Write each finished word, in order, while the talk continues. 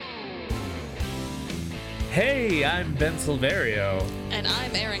Hey, I'm Ben Silverio. And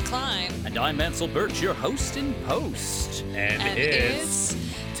I'm Aaron Klein. And I'm Ansel Birch, your host in post. And it's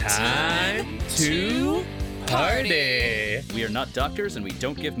time to party. We are not doctors and we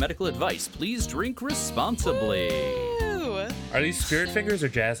don't give medical advice. Please drink responsibly. Woo. Are these spirit fingers or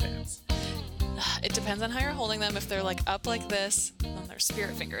jazz hands? It depends on how you're holding them. If they're like up like this, then they're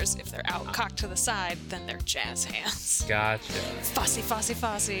spirit fingers. If they're out cocked to the side, then they're jazz hands. Gotcha. Fossy, fossy,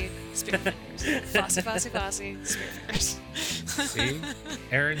 fossy, spirit fingers. Fossy, fossy, fossy, spirit fingers. See?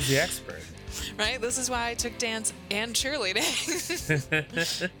 Aaron's the expert. Right? This is why I took dance and cheerleading.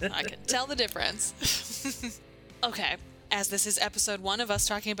 I can tell the difference. Okay. As this is episode 1 of us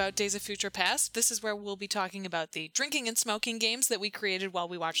talking about Days of Future Past, this is where we'll be talking about the drinking and smoking games that we created while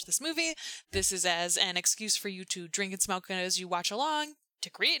we watched this movie. This is as an excuse for you to drink and smoke as you watch along, to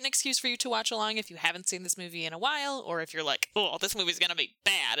create an excuse for you to watch along if you haven't seen this movie in a while, or if you're like, oh, this movie's gonna be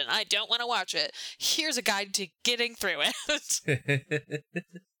bad and I don't want to watch it. Here's a guide to getting through it.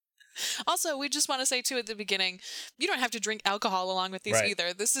 Also, we just want to say, too, at the beginning, you don't have to drink alcohol along with these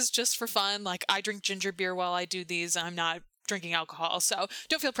either. This is just for fun. Like, I drink ginger beer while I do these. I'm not drinking alcohol, so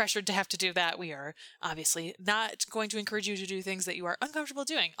don't feel pressured to have to do that. We are obviously not going to encourage you to do things that you are uncomfortable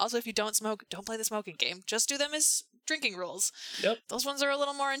doing. Also, if you don't smoke, don't play the smoking game. Just do them as drinking rules. Yep. Those ones are a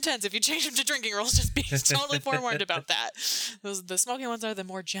little more intense. If you change them to drinking rules, just be totally forewarned about that. The smoking ones are the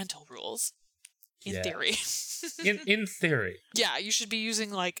more gentle rules, in theory. In theory. Yeah, you should be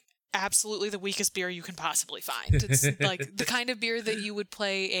using, like, absolutely the weakest beer you can possibly find. It's like the kind of beer that you would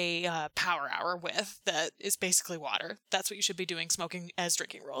play a power hour with that is basically water. That's what you should be doing, smoking as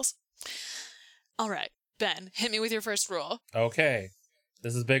drinking rules. All right, Ben, hit me with your first rule. Okay.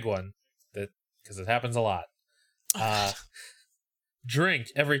 This is a big one, because it happens a lot. Drink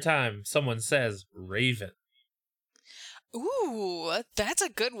every time someone says Raven. Ooh, that's a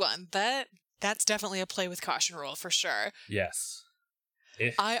good one. That's definitely a play with caution rule for sure. Yes.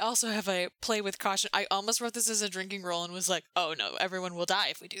 I also have a play with caution. I almost wrote this as a drinking rule and was like, oh no, everyone will die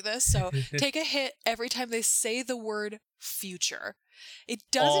if we do this. So take a hit every time they say the word future. It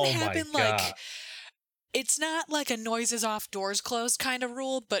doesn't happen like, it's not like a noises off, doors closed kind of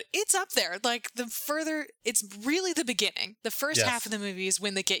rule, but it's up there. Like it's really the beginning. The first half of the movie is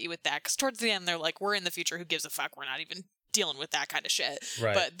when they get you with that. Because towards the end, they're like, we're in the future. Who gives a fuck? We're not even dealing with that kind of shit.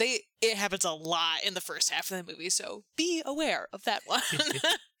 Right. But it happens a lot in the first half of the movie, so be aware of that one.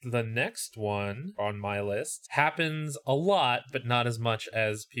 The next one on my list happens a lot, but not as much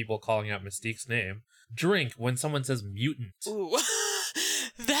as people calling out Mystique's name. Drink when someone says mutant. Ooh.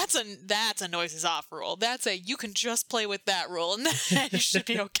 That's a noises off rule. That's you can just play with that rule and then you should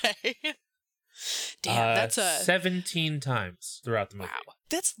be okay. Damn, that's 17 times throughout the movie. Wow.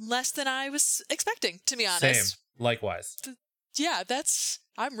 That's less than I was expecting, to be honest. Same. Likewise. Yeah,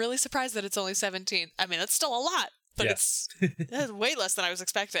 I'm really surprised that it's only 17. I mean, that's still a lot, but that's way less than I was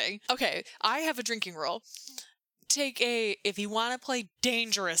expecting. Okay, I have a drinking rule. If you want to play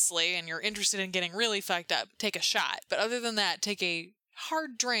dangerously and you're interested in getting really fucked up, take a shot. But other than that, take a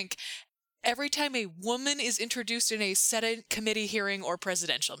hard drink every time a woman is introduced in a Senate committee hearing or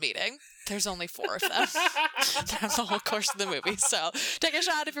presidential meeting. There's only 4 of them throughout the whole course of the movie. So take a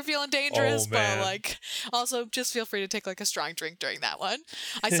shot if you're feeling dangerous, but also just feel free to take a strong drink during that one.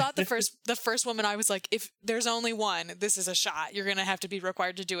 I saw it the first woman. I was like, if there's only one, this is a shot. You're gonna have to be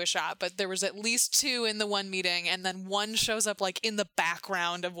required to do a shot. But there was at least 2 in the one meeting, and then one shows up in the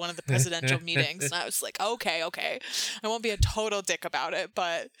background of one of the presidential meetings. And I was like, okay, I won't be a total dick about it,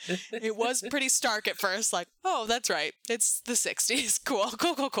 but it was pretty stark at first. Like, oh, that's right, it's the 60s. Cool.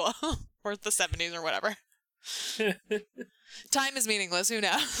 Or the 70s or whatever. Time is meaningless. Who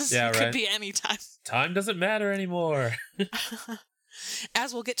knows? Yeah, It right. could be any time. Time doesn't matter anymore.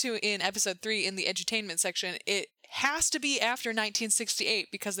 As we'll get to in episode 3 in the edutainment section, it has to be after 1968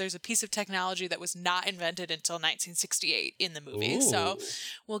 because there's a piece of technology that was not invented until 1968 in the movie. Ooh. So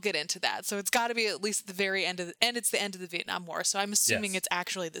we'll get into that. So it's got to be at least the very end and it's the end of the Vietnam War. So I'm assuming it's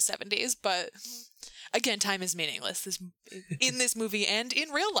actually the 70s, but again, time is meaningless. In this movie and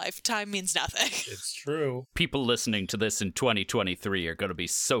in real life, time means nothing. It's true. People listening to this in 2023 are going to be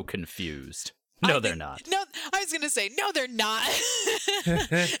so confused. No, they're not. No, I was going to say, no, they're not.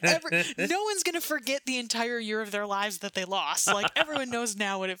 No one's going to forget the entire year of their lives that they lost. Everyone knows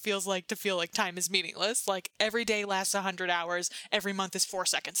now what it feels like to feel like time is meaningless. Every day lasts 100 hours. Every month is 4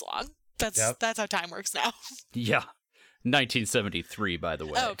 seconds long. That's how time works now. Yeah. 1973, by the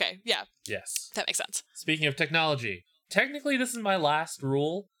way. Oh, okay. Yeah. Yes. That makes sense. Speaking of technology, technically this is my last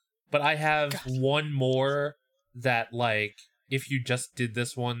rule, but I have one more that, if you just did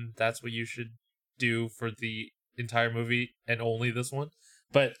this one, that's what you should do for the entire movie and only this one.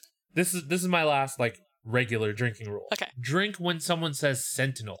 But this is my last regular drinking rule. Okay. Drink when someone says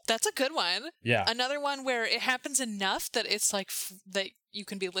sentinel. That's a good one. Yeah. Another one where it happens enough that it's like that you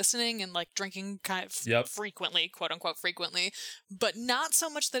can be listening and like drinking kind of frequently, quote unquote frequently, but not so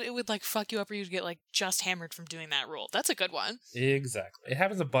much that it would like fuck you up or you'd get like just hammered from doing that rule. That's a good one. Exactly. It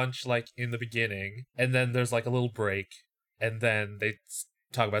happens a bunch like in the beginning, and then there's like a little break, and then they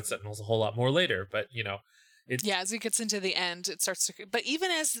talk about sentinels a whole lot more later, but you know, as it gets into the end, it starts to... But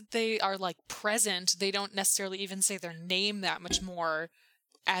even as they are, like, present, they don't necessarily even say their name that much more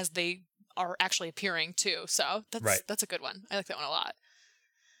as they are actually appearing, too. So that's a good one. I like that one a lot.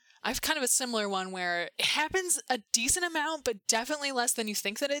 I have kind of a similar one where it happens a decent amount, but definitely less than you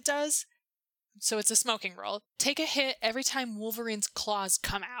think that it does. So it's a smoking rule. Take a hit every time Wolverine's claws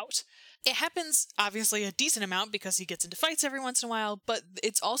come out. It happens, obviously, a decent amount because he gets into fights every once in a while, but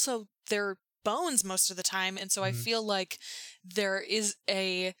it's also their bones most of the time, and so I feel like there is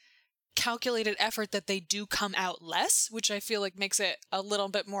a calculated effort that they do come out less, which I feel like makes it a little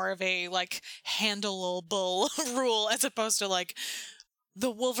bit more of a like handleable rule as opposed to like the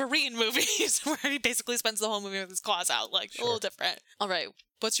Wolverine movies where he basically spends the whole movie with his claws out. Like a little different. All right,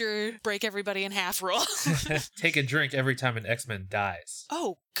 what's your break everybody in half rule? Take a drink every time an X-Men dies.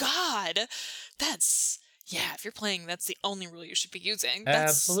 Oh God, if you're playing, that's the only rule you should be using.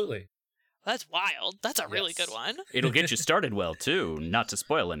 Absolutely. That's wild. That's a really good one. It'll get you started well, too, not to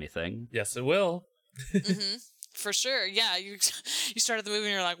spoil anything. Yes, it will. For sure. Yeah, you started the movie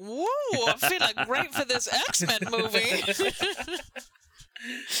and you're like, whoa, I'm feeling great for this X-Men movie.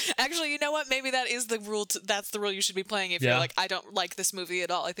 Actually, you know what? Maybe that is the rule. That's the rule you should be playing if you're like, I don't like this movie at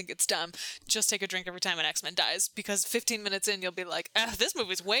all. I think it's dumb. Just take a drink every time an X-Men dies, because 15 minutes in, you'll be like, this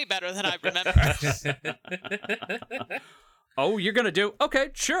movie's way better than I remember. Oh, you're going to do? Okay,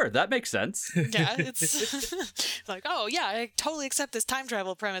 sure, that makes sense. Yeah, it's like, oh, yeah, I totally accept this time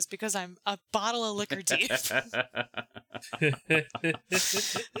travel premise because I'm a bottle of liquor deep.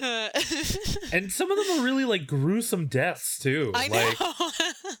 And some of them are really, like, gruesome deaths, too. I know.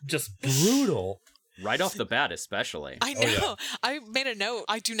 Just brutal. Right off the bat, especially. I know. Oh, yeah. I made a note.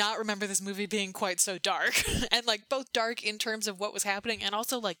 I do not remember this movie being quite so dark. And, like, both dark in terms of what was happening and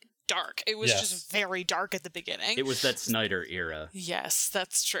also, like, dark. It was just very dark at the beginning. It was that Snyder era. Yes,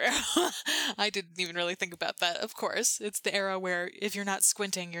 that's true. I didn't even really think about that. Of course, it's the era where if you're not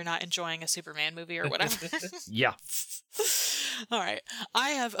squinting, you're not enjoying a Superman movie or whatever. Yeah. All right. I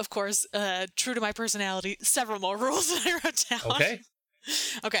have, of course, true to my personality, several more rules that I wrote down. Okay.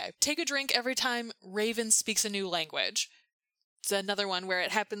 Okay. Take a drink every time Raven speaks a new language. It's another one where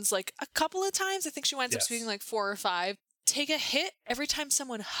it happens like a couple of times. I think she winds up speaking like 4 or 5. Take a hit every time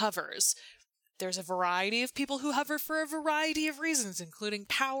someone hovers. There's a variety of people who hover for a variety of reasons, including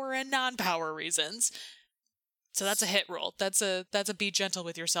power and non-power reasons. So that's a hit rule. That's a be gentle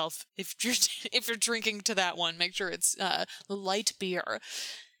with yourself. If you're drinking to that one, make sure it's light beer.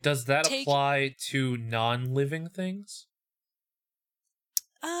 Does that apply to non-living things?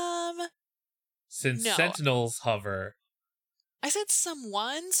 Since no. sentinels hover. I said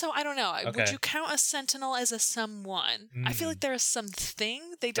someone, so I don't know. Okay. Would you count a sentinel as a someone? I feel like there is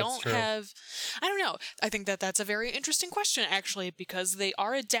something they don't have. I don't know. I think that's a very interesting question, actually, because they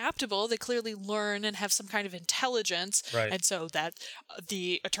are adaptable. They clearly learn and have some kind of intelligence. Right. And so that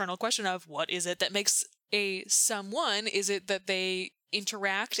the eternal question of what is it that makes a someone? Is it that they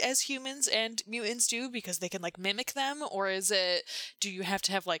interact as humans and mutants do because they can like mimic them? Or is it, do you have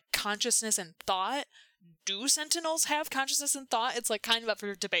to have like consciousness and thought? Do sentinels have consciousness and thought? It's like kind of up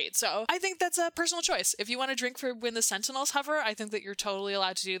for debate. So I think that's a personal choice. If you want to drink for when the sentinels hover, I think that you're totally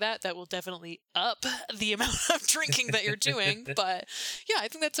allowed to do that. That will definitely up the amount of drinking that you're doing. But yeah, I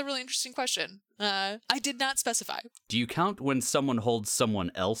think that's a really interesting question. I did not specify. Do you count when someone holds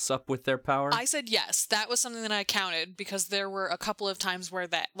someone else up with their power? I said yes. That was something that I counted because there were a couple of times where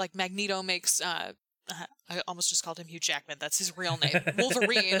that, like Magneto makes, I almost just called him Hugh Jackman. That's his real name.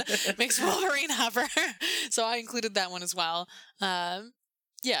 Wolverine makes Wolverine hover. So I included that one as well.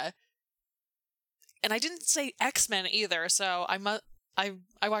 Yeah. And I didn't say X-Men either. So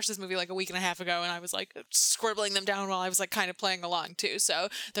I watched this movie like a week and a half ago and I was like scribbling them down while I was like kind of playing along too. So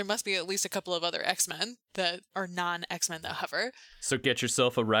there must be at least a couple of other X-Men that are non-X-Men that hover. So get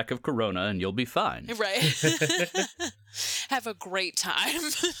yourself a rack of Corona and you'll be fine. Right. Have a great time.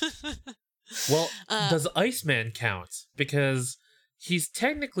 Well, does Iceman count? Because he's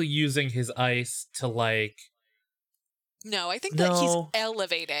technically using his ice to, like... No, I think that he's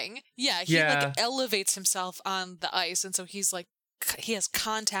elevating. Yeah, he like elevates himself on the ice, and so he's like, he has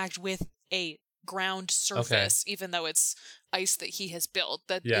contact with a ground surface, even though it's ice that he has built.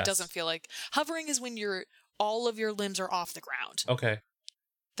 That it doesn't feel like... Hovering is when all of your limbs are off the ground. Okay.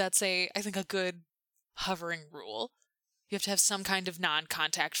 That's I think a good hovering rule. You have to have some kind of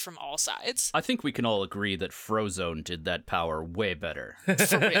non-contact from all sides. I think we can all agree that Frozone did that power way better.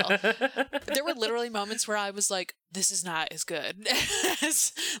 For real. There were literally moments where I was like, this is not as good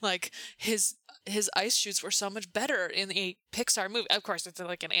as, like, his ice shoots were so much better in a Pixar movie. Of course, it's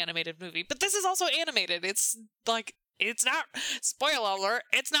like an animated movie, but this is also animated. It's like, it's not, spoiler alert,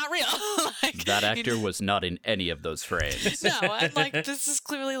 it's not real. Like, that actor was not in any of those frames. No, and like, this is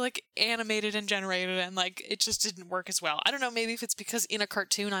clearly like animated and generated, and like, it just didn't work as well. I don't know, maybe if it's because in a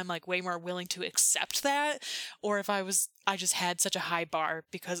cartoon I'm like way more willing to accept that, or if I just had such a high bar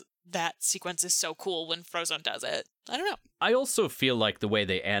because that sequence is so cool when Frozone does it. I don't know. I also feel like the way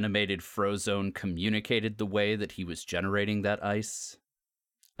they animated Frozone communicated the way that he was generating that ice.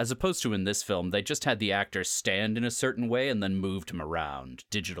 As opposed to in this film, they just had the actor stand in a certain way and then moved him around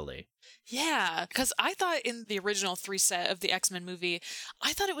digitally. Yeah, because I thought in the original 3 set of the X-Men movie,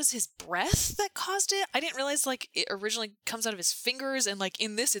 I thought it was his breath that caused it. I didn't realize, like, it originally comes out of his fingers, and, like,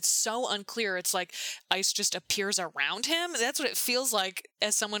 in this, it's so unclear. It's like ice just appears around him. That's what it feels like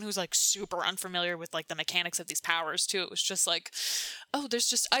as someone who's, like, super unfamiliar with, like, the mechanics of these powers, too. It was just like, oh, there's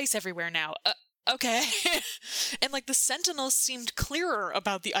just ice everywhere now. Okay. And like the Sentinels seemed clearer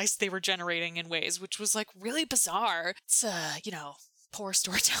about the ice they were generating in ways, which was like really bizarre. It's, poor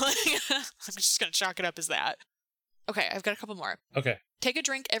storytelling. I'm just going to chalk it up as that. Okay, I've got a couple more. Okay. Take a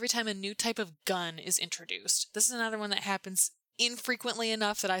drink every time a new type of gun is introduced. This is another one that happens infrequently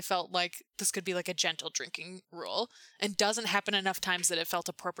enough that I felt like this could be like a gentle drinking rule, and doesn't happen enough times that it felt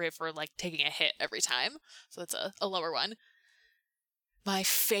appropriate for like taking a hit every time. So that's a lower one. My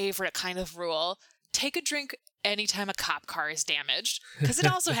favorite kind of rule, take a drink anytime a cop car is damaged, because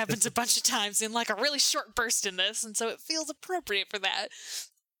it also happens a bunch of times in like a really short burst in this, and so it feels appropriate for that.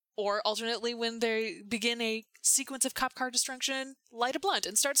 Or alternately, when they begin a sequence of cop car destruction, light a blunt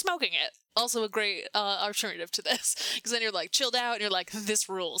and start smoking it. Also a great alternative to this, because then you're like chilled out and you're like, this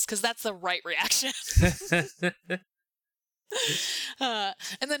rules, because that's the right reaction. And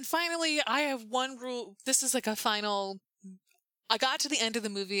then finally, I have one rule. This is like a final... I got to the end of the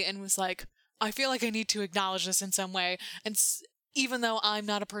movie and was like, I feel like I need to acknowledge this in some way. And even though I'm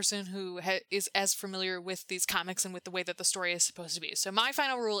not a person who is as familiar with these comics and with the way that the story is supposed to be. So my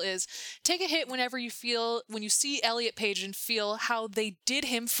final rule is take a hit whenever you when you see Elliot Page and feel how they did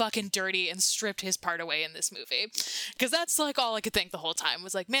him fucking dirty and stripped his part away in this movie. Because that's like all I could think the whole time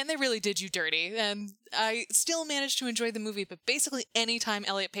was like, man, they really did you dirty. And I still managed to enjoy the movie, but basically anytime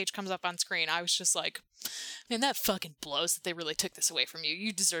Elliot Page comes up on screen, I was just like, man, that fucking blows that they really took this away from you.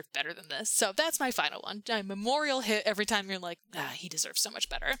 You deserve better than this. So that's my final one. A memorial hit every time you're like, he deserves so much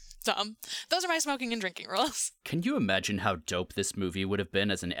better. So those are my smoking and drinking rules. Can you imagine how dope this movie would have been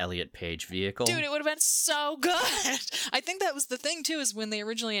as an Elliot Page vehicle? Dude, it would have been so good. I think that was the thing, too, is when they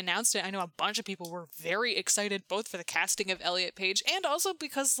originally announced it, I know a bunch of people were very excited, both for the casting of Elliot Page and also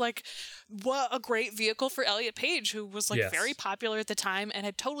because, like, what a great vehicle for Elliot Page, who was, like, Yes. very popular at the time and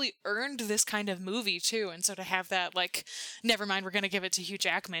had totally earned this kind of movie, too. And so to have that, like, never mind, we're going to give it to Hugh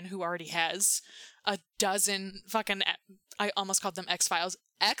Jackman, who already has a dozen fucking, I almost called them X-Files,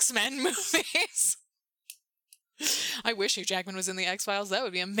 X-Men movies. I wish Hugh Jackman was in the X-Files. That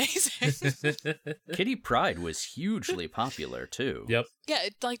would be amazing. Kitty Pryde was hugely popular, too. Yep. Yeah,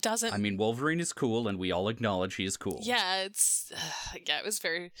 it, like, doesn't... I mean, Wolverine is cool, and we all acknowledge he is cool. Yeah, it's... it was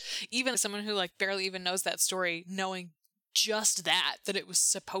very... Even someone who, like, barely even knows that story, knowing just that it was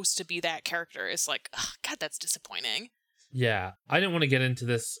supposed to be that character is like, God, that's disappointing. Yeah, I didn't want to get into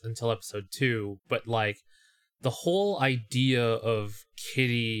this until episode 2, but like the whole idea of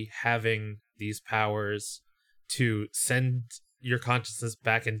Kitty having these powers to send your consciousness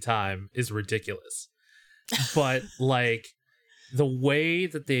back in time is ridiculous. But like the way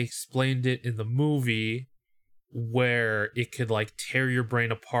that they explained it in the movie, where it could like tear your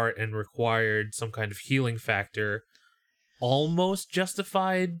brain apart and required some kind of healing factor, almost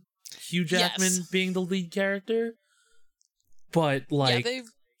justified Hugh Jackman being the lead character. But like, yeah,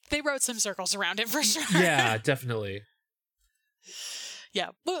 they wrote some circles around it for sure. Yeah, definitely. Yeah,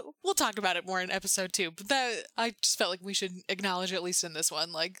 but we'll talk about it more in episode 2. But that I just felt like we should acknowledge, at least in this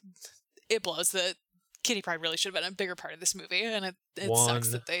one, like it blows that Kitty Pryde really should have been a bigger part of this movie, and it sucks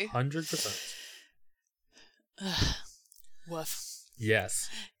that they 100%. Woof. Yes.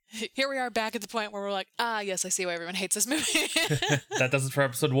 Here we are back at the point where we're like, yes, I see why everyone hates this movie. That does it for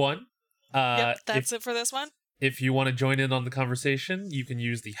episode 1. Yep, that's it for this one. If you want to join in on the conversation, you can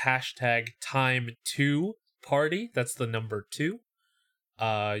use the hashtag Time2Party. That's the number 2.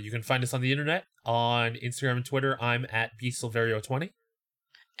 You can find us on the internet, on Instagram and Twitter. I'm at bsilverio20.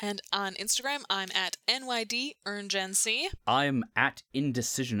 And on Instagram, I'm at NYDEarnGenC. I'm at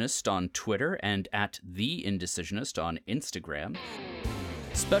Indecisionist on Twitter and at The Indecisionist on Instagram.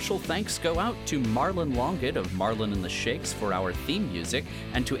 Special thanks go out to Marlon Longett of Marlon and the Shakes for our theme music,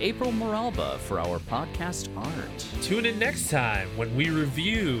 and to April Moralba for our podcast art. Tune in next time when we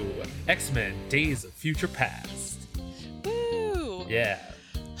review X-Men Days of Future Past. Woo! Yeah.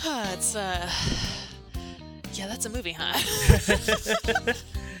 It's, yeah, that's a movie, huh?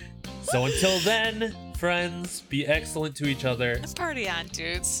 So until then, friends, be excellent to each other. Let's party on,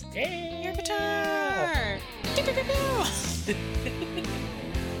 dudes. Yeah. Air guitar!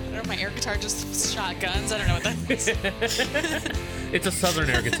 I don't know, my air guitar just shot guns. I don't know what that means. It's a southern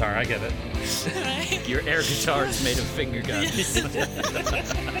air guitar, I get it. Right? Your air guitar is made of finger guns.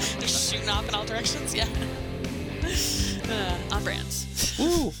 Just shooting off in all directions, yeah. On brands.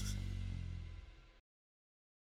 Woo!